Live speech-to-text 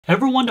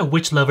Ever wonder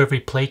which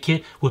Lovevery play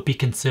kit would be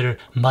considered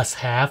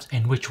must-haves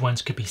and which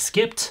ones could be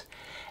skipped?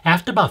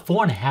 After about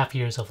 4.5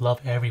 years of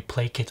Lovevery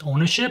play kit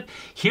ownership,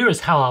 here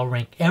is how I'll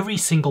rank every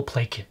single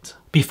play kit.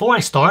 Before I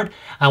start,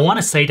 I want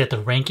to say that the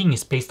ranking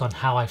is based on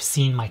how I've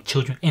seen my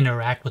children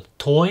interact with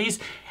toys,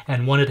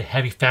 and one of the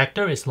heavy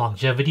factors is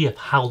longevity of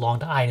how long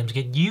the items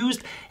get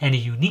used and the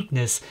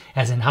uniqueness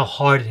as in how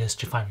hard it is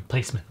to find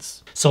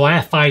replacements. So I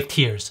have 5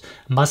 tiers: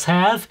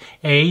 must-have,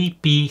 A,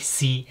 B,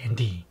 C, and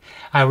D.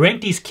 I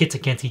rank these kits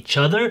against each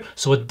other,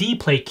 so a D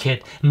play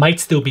kit might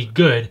still be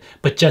good,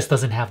 but just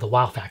doesn't have the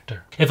wow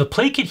factor. If a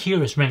play kit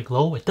here is ranked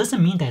low, it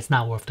doesn't mean that it's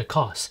not worth the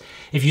cost.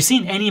 If you've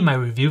seen any of my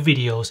review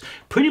videos,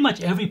 pretty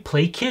much every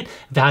play kit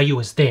value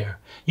is there.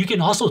 You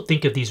can also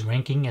think of these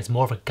ranking as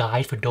more of a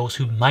guide for those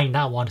who might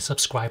not want to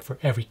subscribe for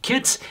every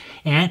kit,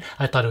 and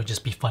I thought it would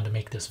just be fun to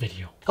make this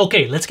video.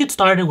 Okay, let's get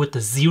started with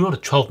the 0 to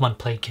 12 month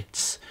play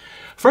kits.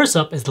 First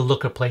up is the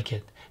Looker play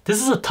kit. This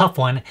is a tough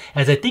one,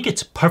 as I think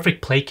it's a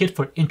perfect play kit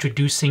for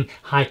introducing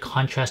high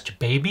contrast to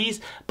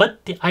babies,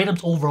 but the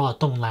items overall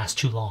don't last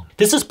too long.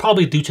 This is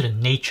probably due to the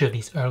nature of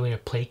these earlier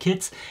play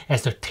kits,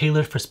 as they're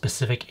tailored for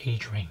specific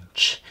age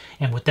range.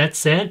 And with that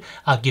said,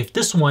 I'll give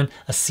this one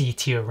a C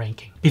tier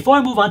ranking. Before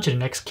I move on to the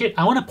next kit,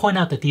 I want to point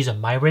out that these are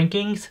my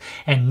rankings,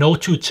 and no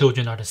two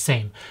children are the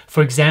same.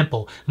 For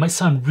example, my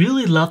son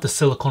really loved the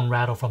silicone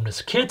rattle from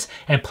this kit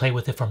and played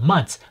with it for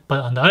months,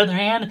 but on the other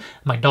hand,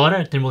 my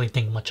daughter didn't really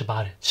think much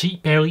about it. She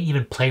barely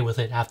even played with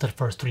it after the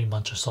first 3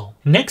 months or so.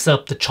 Next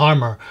up, the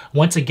Charmer.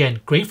 Once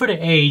again, great for the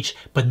age,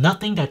 but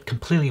nothing that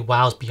completely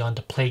wows beyond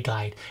the play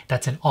guide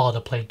that's in all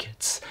the play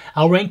kits.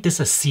 I'll rank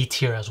this as C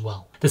tier as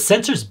well. The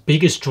Sensor's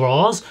biggest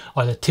draws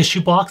are the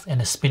tissue box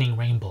and the spinning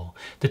rainbow.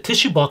 The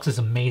tissue box is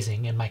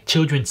amazing, and my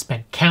children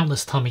spent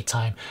countless tummy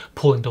time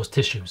pulling those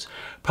tissues.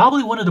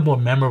 Probably one of the more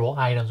memorable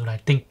items when I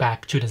think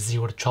back to the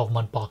 0 to 12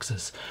 month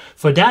boxes.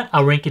 For that,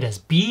 I'll rank it as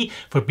B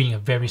for being a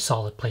very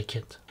solid play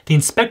kit. The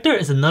Inspector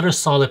is another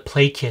solid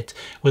play kit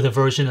with a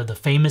version of the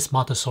famous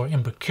Montessori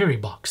and Mercury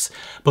box,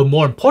 but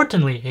more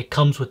importantly, it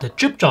comes with the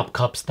drip drop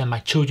cups that my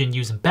children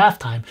use in bath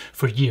time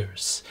for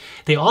years.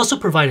 They also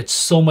provided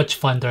so much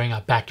fun during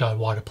our backyard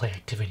water play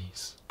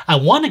activities. I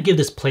want to give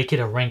this play kit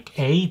a rank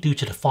A due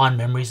to the fond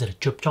memories of the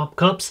drip drop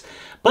cups,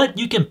 but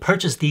you can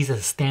purchase these as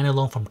a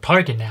standalone from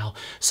Target now,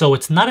 so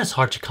it's not as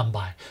hard to come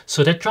by,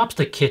 so that drops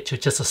the kit to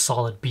just a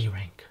solid B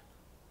rank.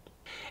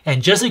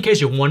 And just in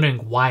case you're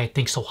wondering why I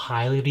think so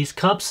highly of these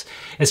cups,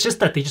 it's just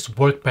that they just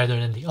work better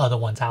than the other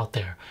ones out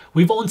there.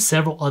 We've owned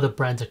several other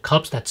brands of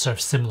cups that serve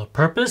similar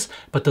purpose,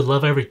 but the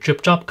Lovevery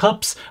drip drop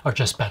cups are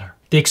just better.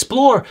 The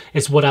Explorer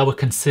is what I would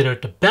consider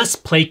the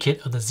best play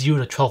kit of the 0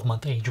 to 12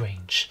 month age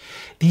range.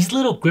 These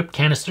little grip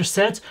canister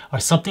sets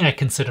are something I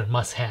consider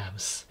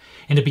must-haves.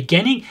 In the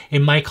beginning, it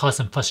might cause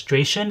some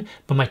frustration,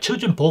 but my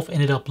children both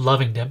ended up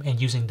loving them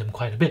and using them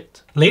quite a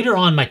bit. Later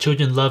on, my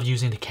children loved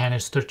using the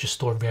canister to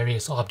store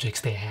various objects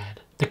they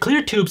had. The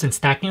clear tubes and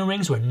stacking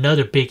rings were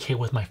another big hit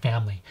with my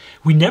family.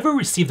 We never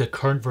received the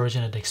current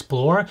version of the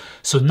Explorer,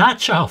 so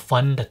not sure how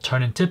fun the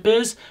turn-in tip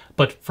is,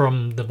 but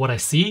from what I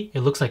see,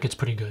 it looks like it's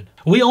pretty good.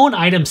 We own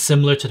items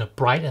similar to the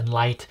Bright and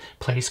Light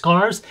play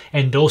scarves,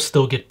 and those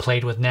still get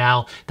played with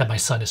now that my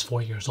son is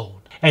 4 years old.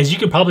 As you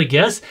can probably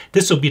guess,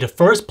 this will be the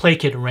first play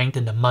kit ranked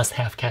in the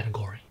must-have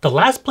category. The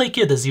last play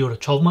kit of the 0 to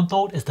 12 month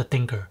old is the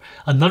Thinker,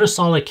 another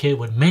solid kit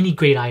with many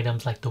great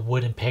items like the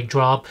wooden peg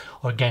drop,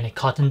 organic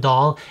cotton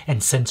doll,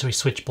 and sensory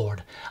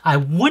switchboard. I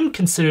wouldn't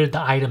consider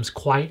the items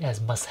quite as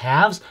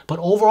must-haves, but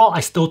overall I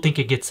still think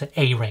it gets an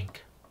A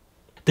rank.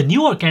 The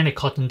new organic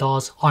cotton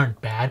dolls aren't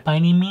bad by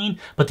any means,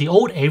 but the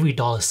old Avery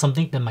doll is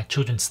something that my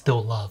children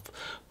still love.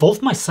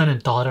 Both my son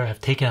and daughter have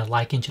taken a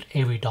liking to the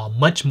Avery doll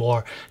much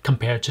more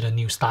compared to the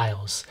new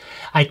styles.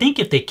 I think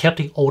if they kept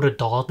the older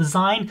doll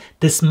design,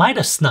 this might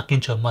have snuck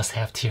into a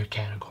must-have tier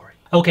category.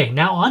 Okay,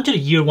 now on to the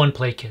year 1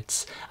 play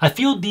kits. I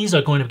feel these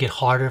are going to get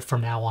harder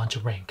from now on to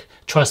rank.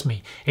 Trust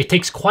me, it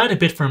takes quite a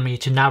bit for me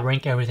to not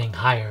rank everything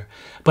higher,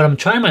 but I'm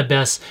trying my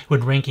best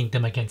when ranking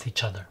them against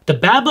each other. The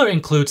Babbler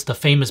includes the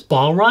famous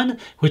Ball Run,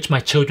 which my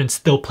children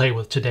still play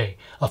with today,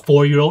 a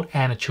 4-year-old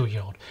and a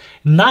 2-year-old.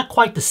 Not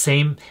quite the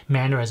same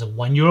manner as a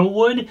 1-year-old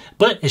would,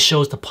 but it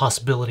shows the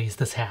possibilities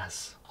this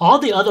has. All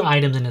the other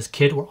items in this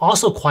kit were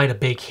also quite a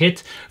big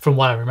hit from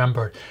what I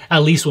remembered,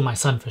 at least with my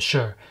son for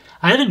sure.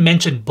 I haven't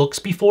mentioned books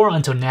before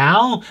until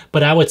now,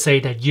 but I would say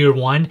that year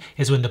 1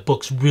 is when the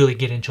books really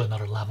get into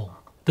another level.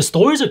 The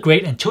stories are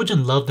great and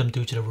children love them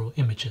due to the real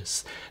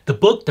images. The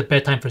book, The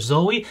Bedtime for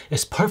Zoe,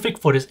 is perfect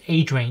for this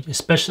age range,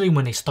 especially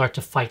when they start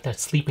to fight that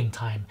sleeping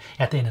time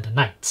at the end of the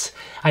night.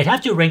 I'd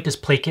have to rank this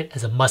play kit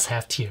as a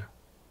must-have tier.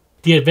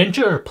 The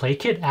Adventurer play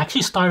kit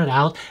actually started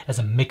out as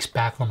a mixed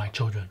bag for my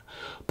children.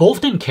 Both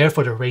didn't care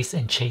for the race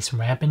and chase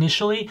ramp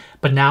initially,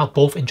 but now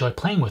both enjoy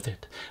playing with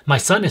it. My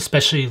son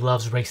especially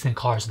loves racing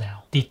cars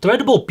now. The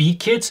threadable bead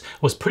kits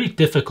was pretty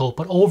difficult,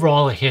 but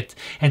overall a hit,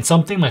 and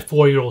something my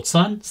 4-year-old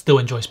son still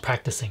enjoys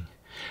practicing.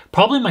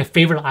 Probably my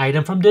favorite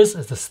item from this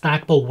is the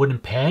stackable wooden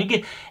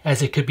peg,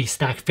 as it could be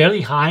stacked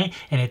fairly high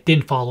and it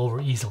didn't fall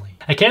over easily.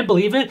 I can't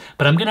believe it,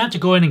 but I'm gonna have to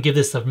go ahead and give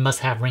this a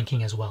must-have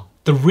ranking as well.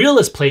 The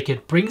realist play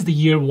kit brings the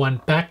year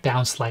 1 back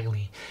down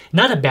slightly.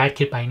 Not a bad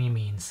kit by any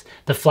means.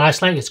 The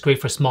flashlight is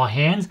great for small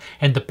hands,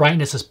 and the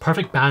brightness is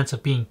perfect balance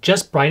of being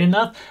just bright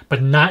enough,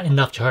 but not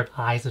enough to hurt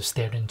eyes if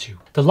stared into.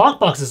 The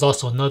lockbox is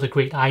also another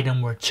great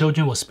item where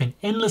children will spend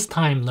endless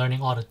time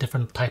learning all the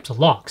different types of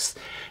locks.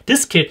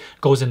 This kit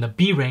goes in the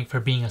B rank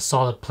for being a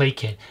solid play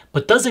kit,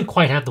 but doesn't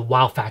quite have the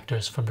wow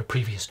factors from the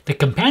previous. The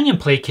companion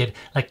play kit,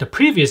 like the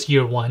previous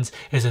year ones,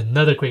 is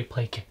another great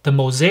play kit. The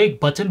mosaic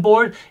button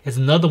board is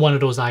another one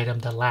of those items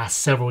that lasts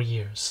several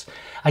years.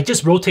 I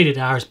just rotated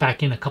ours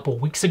back in a couple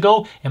weeks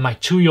ago, and my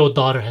 2-year-old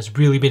daughter has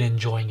really been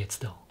enjoying it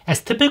still.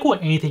 As typical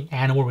with anything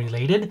animal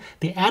related,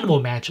 the animal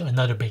match are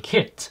another big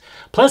hit.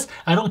 Plus,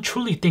 I don't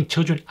truly think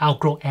children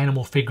outgrow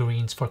animal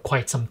figurines for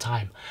quite some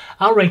time.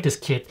 I'll rank this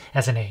kit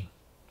as an A.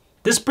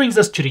 This brings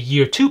us to the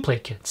year 2 play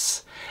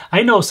kits.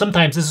 I know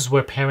sometimes this is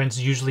where parents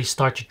usually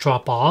start to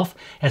drop off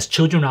as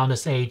children around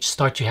this age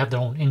start to have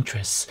their own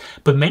interests,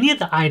 but many of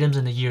the items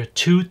in the year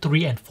 2,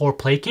 3, and 4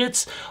 play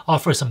kits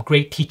offer some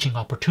great teaching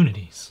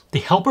opportunities. The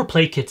helper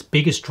play kit's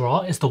biggest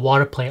draw is the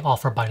water play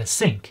offered by the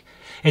sink.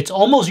 It's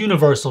almost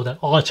universal that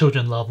all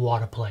children love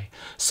water play,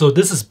 so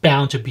this is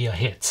bound to be a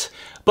hit.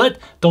 But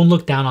don't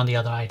look down on the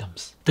other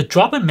items. The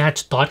drop and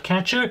match thought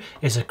catcher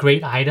is a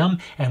great item,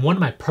 and one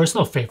of my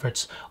personal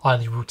favorites are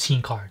the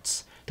routine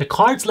cards. The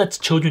cards lets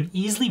children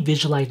easily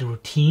visualize the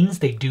routines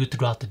they do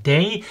throughout the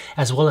day,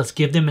 as well as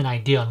give them an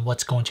idea on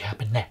what's going to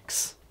happen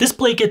next. This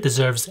play kit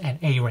deserves an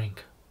A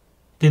rank.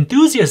 The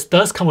Enthusiast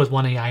does come with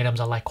one of the items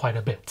I like quite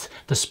a bit,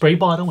 the spray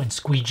bottle and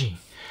squeegee.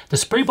 The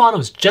spray bottle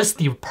is just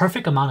the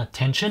perfect amount of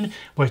tension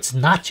where it's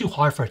not too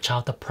hard for a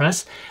child to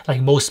press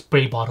like most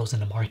spray bottles in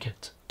the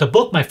market. The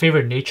book My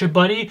Favorite Nature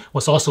Buddy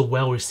was also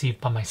well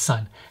received by my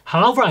son.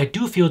 However, I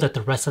do feel that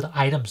the rest of the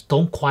items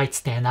don't quite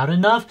stand out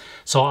enough,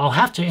 so I'll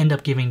have to end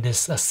up giving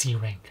this a C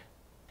rank.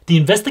 The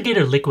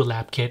Investigator Liquid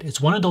Lab Kit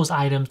is one of those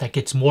items that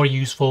gets more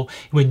useful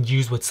when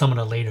used with some of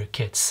the later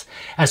kits,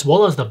 as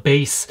well as the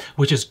base,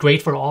 which is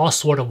great for all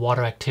sort of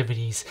water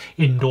activities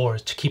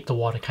indoors to keep the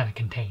water kind of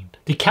contained.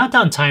 The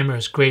countdown timer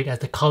is great as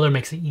the color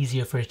makes it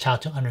easier for your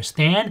child to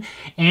understand,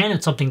 and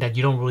it's something that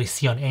you don't really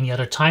see on any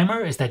other timer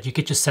is that you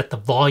get to set the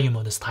volume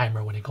of this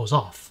timer when it goes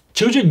off.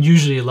 Children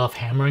usually love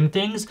hammering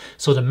things,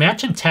 so the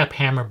match and tap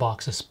hammer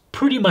box is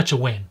pretty much a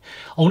win.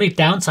 Only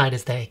downside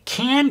is that it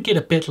can get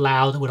a bit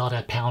loud with all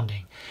that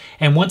pounding.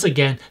 And once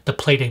again, the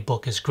Playdate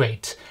book is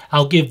great.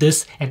 I'll give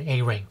this an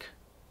A rank.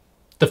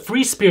 The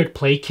Free Spirit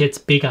Play Kit's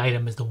big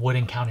item is the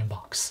wooden counting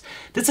box.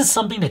 This is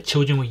something that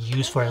children will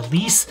use for at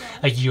least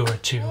a year or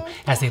two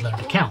as they learn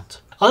to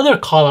count. Other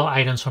call-out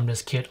items from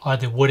this kit are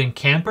the wooden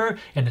camper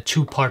and the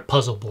 2-part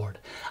puzzle board.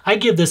 I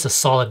give this a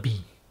solid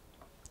B.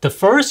 The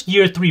first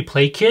year 3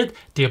 play kit,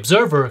 The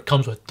Observer,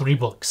 comes with 3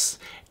 books.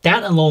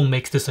 That alone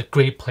makes this a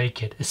great play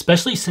kit,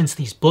 especially since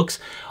these books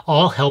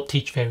all help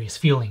teach various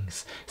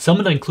feelings. Some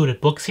of the included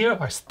books here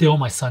are still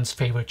my son's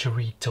favorite to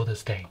read till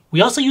this day.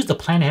 We also use the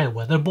Plan Ahead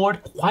weather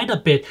board quite a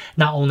bit,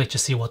 not only to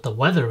see what the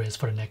weather is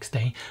for the next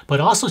day, but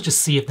also to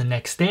see if the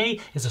next day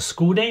is a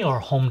school day or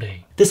a home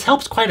day. This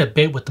helps quite a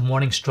bit with the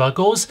morning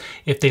struggles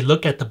if they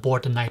look at the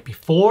board the night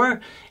before,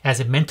 as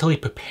it mentally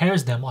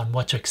prepares them on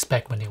what to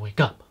expect when they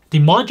wake up. The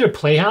modular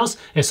playhouse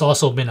has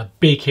also been a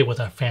big hit with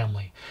our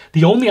family.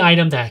 The only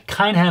item that I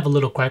kind of have a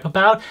little gripe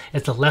about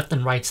is the left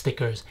and right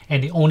stickers,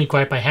 and the only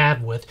gripe I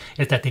have with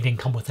is that they didn't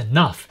come with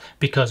enough,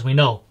 because we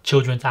know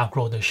children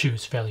outgrow their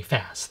shoes fairly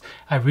fast.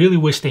 I really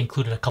wish they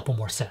included a couple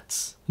more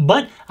sets.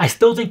 But I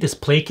still think this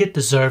play kit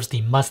deserves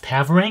the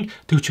must-have rank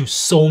due to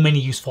so many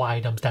useful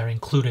items that are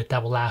included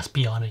that will last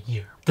beyond a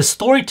year. The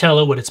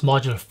Storyteller with its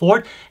modular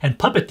fort and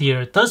puppet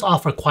theater does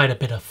offer quite a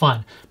bit of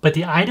fun, but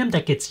the item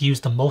that gets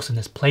used the most in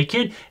this play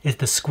kit is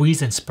the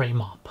squeeze and spray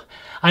mop.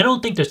 I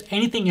don't think there's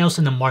anything else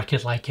in the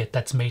market like it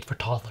that's made for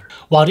toddlers.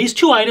 While these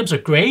 2 items are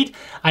great,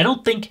 I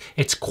don't think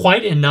it's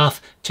quite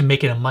enough to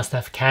make it a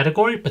must-have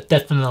category, but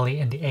definitely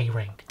in the A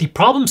rank. The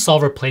Problem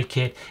Solver play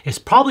kit is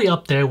probably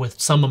up there with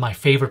some of my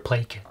favorite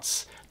play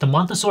kits. The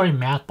Montessori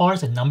math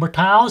bars and number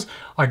tiles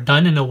are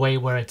done in a way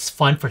where it's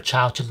fun for a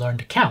child to learn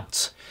to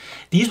count.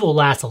 These will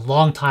last a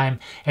long time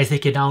as they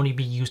can not only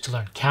be used to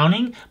learn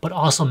counting, but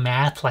also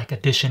math like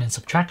addition and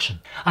subtraction.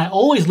 I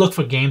always look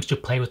for games to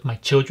play with my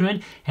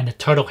children, and the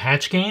Turtle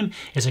Hatch game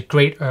is a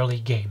great early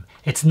game.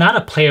 It's not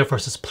a player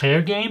versus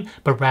player game,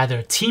 but rather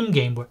a team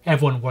game where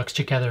everyone works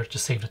together to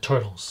save the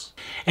turtles.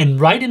 And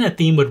right in a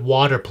theme with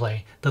water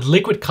play, the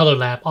Liquid Color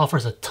Lab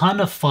offers a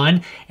ton of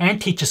fun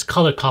and teaches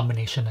color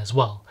combination as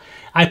well.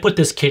 I put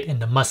this kit in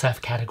the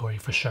must-have category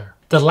for sure.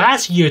 The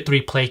last year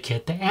 3 play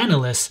kit, the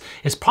Analyst,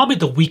 is probably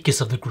the weakest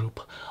of the group.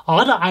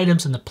 All the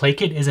items in the play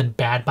kit isn't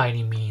bad by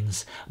any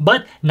means,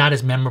 but not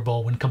as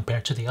memorable when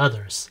compared to the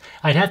others.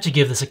 I'd have to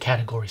give this a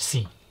category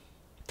C.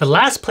 The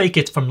last play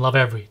kit's from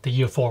Lovevery, the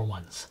year 4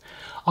 ones.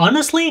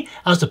 Honestly,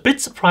 I was a bit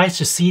surprised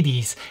to see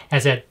these,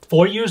 as at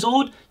 4 years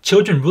old,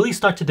 children really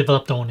start to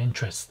develop their own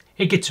interests.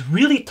 It gets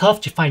really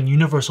tough to find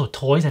universal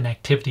toys and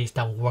activities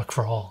that will work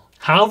for all.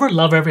 However,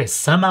 Lovevery has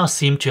somehow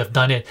seemed to have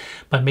done it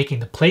by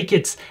making the play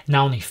kits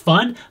not only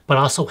fun, but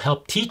also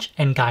help teach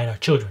and guide our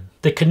children.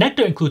 The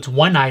connector includes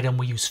one item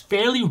we use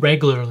fairly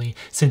regularly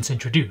since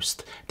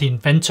introduced, the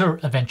Inventor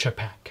Adventure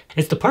Pack.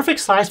 It's the perfect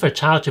size for a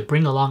child to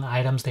bring along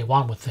items they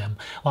want with them,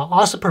 while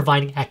also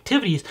providing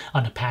activities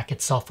on the pack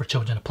itself for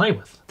children to play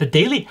with. The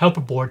Daily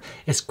Helper Board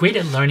is great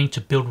at learning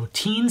to build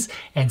routines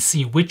and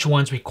see which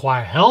ones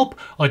require help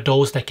or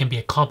those that can be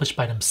accomplished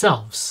by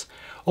themselves.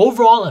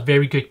 Overall, a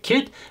very good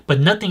kit, but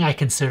nothing I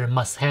consider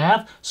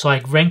must-have, so I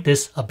rank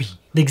this a B.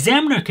 The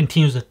Examiner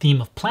continues the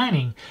theme of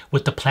planning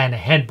with the Plan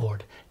Ahead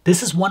board.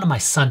 This is one of my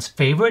son's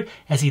favorite,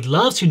 as he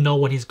loves to know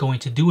what he's going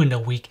to do in the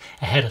week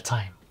ahead of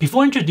time.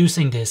 Before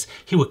introducing this,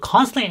 he would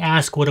constantly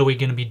ask, what are we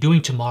going to be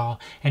doing tomorrow?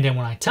 And then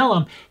when I tell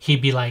him,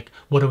 he'd be like,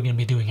 what are we going to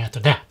be doing after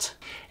that?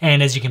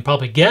 And as you can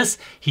probably guess,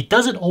 he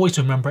doesn't always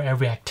remember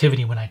every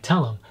activity when I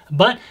tell him,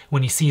 but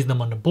when he sees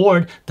them on the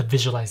board, the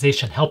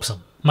visualization helps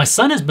him. My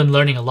son has been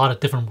learning a lot of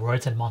different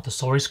words at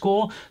Montessori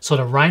school, so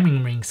the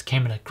rhyming rings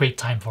came at a great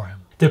time for him.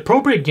 The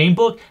appropriate game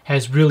book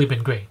has really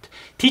been great.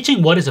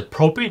 Teaching what is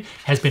appropriate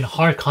has been a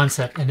hard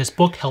concept, and this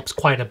book helps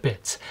quite a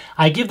bit.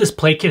 I give this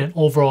play kit an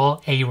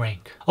overall A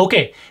rank.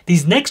 Okay,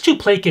 these next two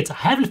play kits, I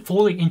haven't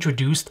fully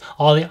introduced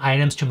all the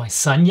items to my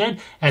son yet,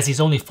 as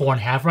he's only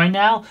 4.5 right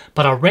now,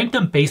 but I'll rank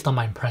them based on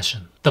my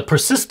impression. The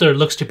Persister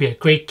looks to be a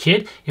great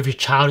kit if your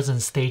child is in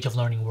the stage of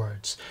learning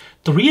words.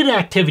 3 of the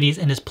activities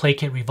in this play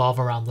kit revolve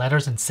around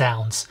letters and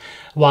sounds.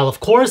 While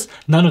of course,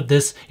 none of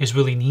this is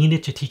really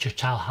needed to teach your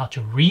child how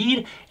to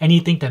read,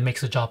 anything that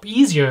makes the job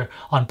easier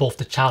on both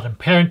the child and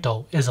parent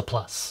though is a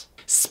plus.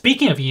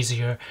 Speaking of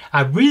easier,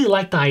 I really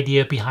like the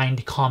idea behind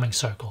the calming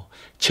circle.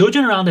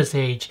 Children around this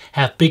age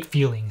have big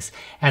feelings,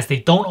 as they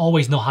don't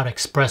always know how to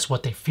express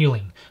what they're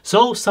feeling.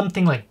 So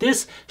something like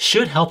this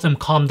should help them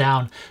calm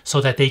down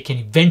so that they can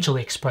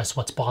eventually express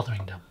what's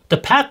bothering them. The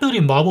path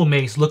building marble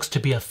maze looks to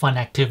be a fun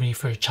activity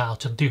for your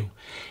child to do.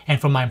 And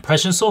from my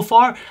impression so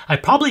far,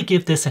 I'd probably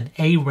give this an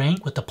A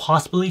rank with the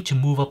possibility to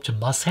move up to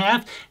must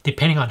have,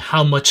 depending on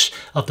how much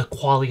of the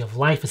quality of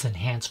life is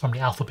enhanced from the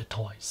alphabet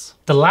toys.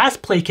 The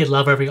last play kit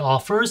Lovevery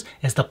offers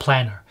is the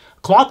planner.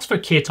 Clocks for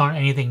kids aren't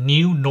anything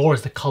new, nor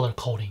is the color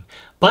coding,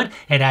 but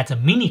it adds a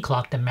mini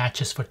clock that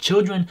matches for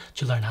children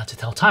to learn how to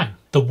tell time.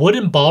 The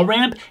wooden ball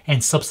ramp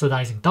and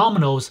subsidizing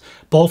dominoes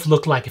both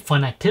look like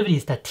fun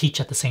activities that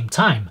teach at the same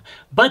time,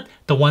 but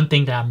the one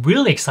thing that I'm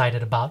really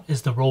excited about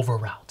is the rover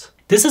route.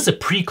 This is a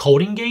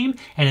pre-coding game,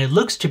 and it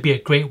looks to be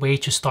a great way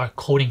to start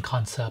coding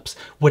concepts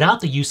without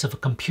the use of a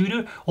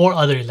computer or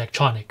other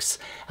electronics.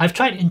 I've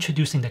tried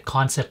introducing the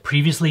concept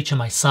previously to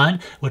my son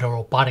with a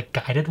robotic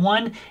guided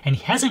one, and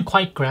he hasn't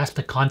quite grasped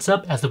the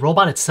concept, as the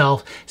robot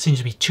itself seems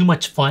to be too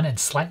much fun and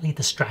slightly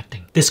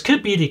distracting. This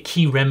could be the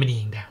key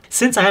remedying that.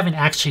 Since I haven't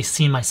actually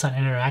seen my son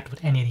interact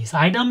with any of these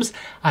items,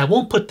 I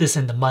won't put this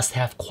in the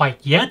must-have quite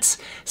yet.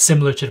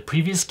 Similar to the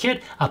previous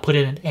kit, I'll put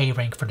it in A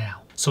rank for now.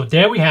 So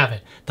there we have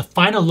it, the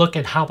final look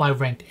at how I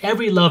ranked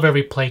every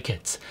Lovevery play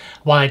kits.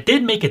 While I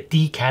did make a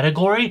D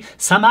category,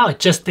 somehow it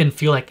just didn't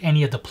feel like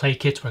any of the play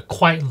kits were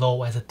quite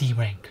low as a D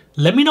rank.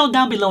 Let me know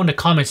down below in the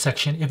comment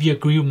section if you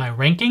agree with my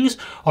rankings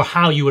or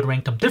how you would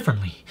rank them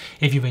differently.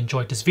 If you've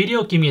enjoyed this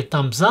video, give me a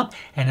thumbs up,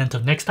 and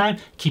until next time,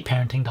 keep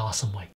parenting the awesome way.